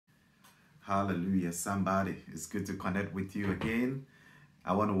Hallelujah. Somebody, it's good to connect with you again.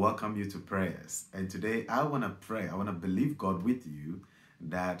 I want to welcome you to prayers. And today I want to pray. I want to believe God with you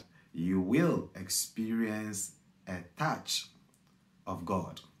that you will experience a touch of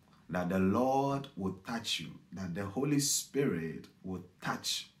God. That the Lord will touch you. That the Holy Spirit will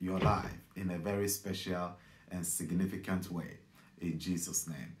touch your life in a very special and significant way. In Jesus'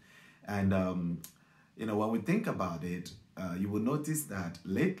 name. And, when we think about it, you will notice that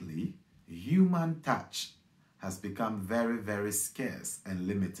lately, human touch has become very, very scarce and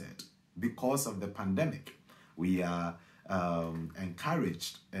limited because of the pandemic. We are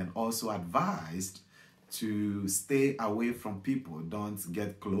encouraged and also advised to stay away from people. Don't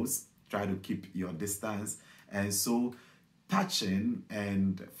get close. Try to keep your distance. And so touching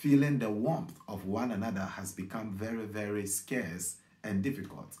and feeling the warmth of one another has become very, very scarce and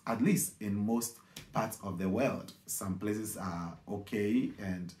difficult, at least in most parts of the world. Some places are okay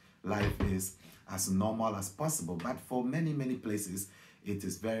and life is as normal as possible, but for many, many places, it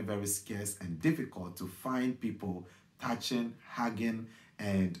is very, very scarce and difficult to find people touching, hugging,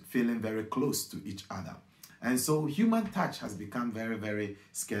 and feeling very close to each other. And so human touch has become very, very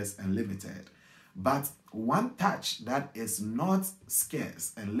scarce and limited. But one touch that is not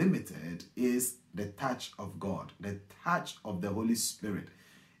scarce and limited is the touch of God, the touch of the Holy Spirit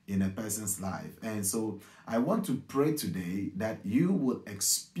in a person's life. And so I want to pray today that you will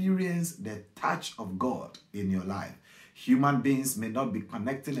experience the touch of God in your life. Human beings may not be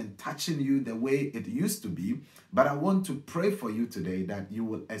connecting and touching you the way it used to be, but I want to pray for you today that you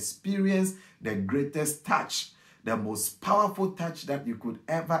will experience the greatest touch, the most powerful touch that you could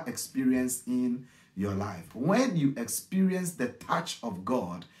ever experience in your life. When you experience the touch of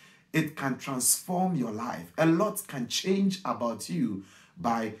God, it can transform your life. A lot can change about you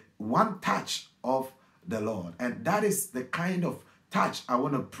by one touch of the Lord. And that is the kind of touch I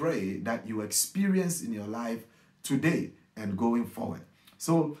want to pray that you experience in your life today and going forward.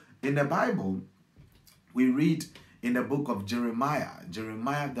 So in the Bible, we read in the book of Jeremiah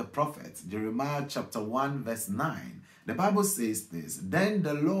the prophet, Jeremiah chapter 1 verse 9. The Bible says this: "Then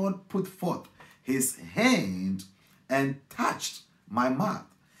the Lord put forth his hand and touched my mouth.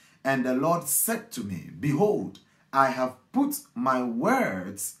 And the Lord said to me, Behold, I have put my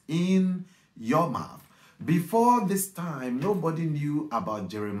words in your mouth." Before this time, nobody knew about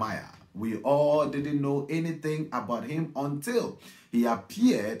Jeremiah. We all didn't know anything about him until he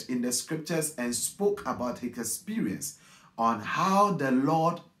appeared in the scriptures and spoke about his experience on how the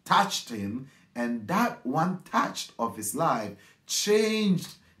Lord touched him, and that one touch of his life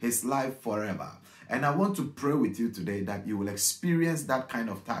changed his life forever. And I want to pray with you today that you will experience that kind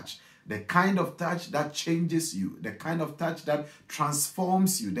of touch. The kind of touch that changes you, the kind of touch that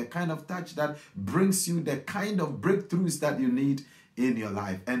transforms you, the kind of touch that brings you the kind of breakthroughs that you need in your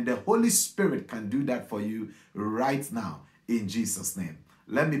life. And the Holy Spirit can do that for you right now in Jesus' name.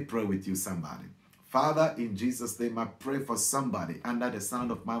 Let me pray with you, somebody. Father, in Jesus' name, I pray for somebody under the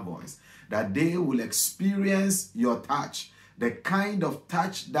sound of my voice that they will experience your touch, the kind of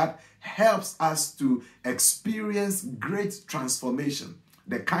touch that helps us to experience great transformation.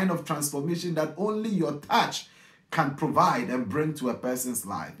 The kind of transformation that only your touch can provide and bring to a person's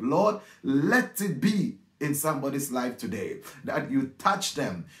life. Lord, let it be in somebody's life today that you touch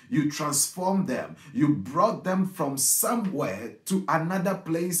them, you transform them, you brought them from somewhere to another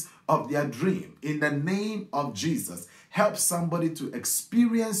place of their dream. In the name of Jesus, help somebody to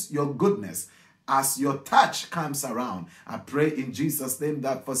experience your goodness as your touch comes around. I pray in Jesus' name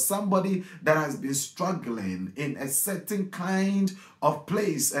that for somebody that has been struggling in a certain kind of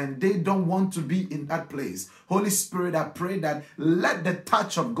place and they don't want to be in that place, Holy Spirit, I pray that let the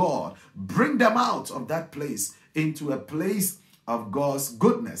touch of God bring them out of that place into a place of God's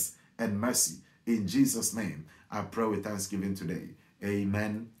goodness and mercy. In Jesus' name, I pray with thanksgiving today.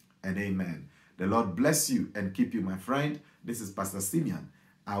 Amen and amen. The Lord bless you and keep you, my friend. This is Pastor Simeon.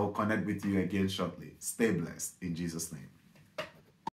 I will connect with you again shortly. Stay blessed in Jesus' name.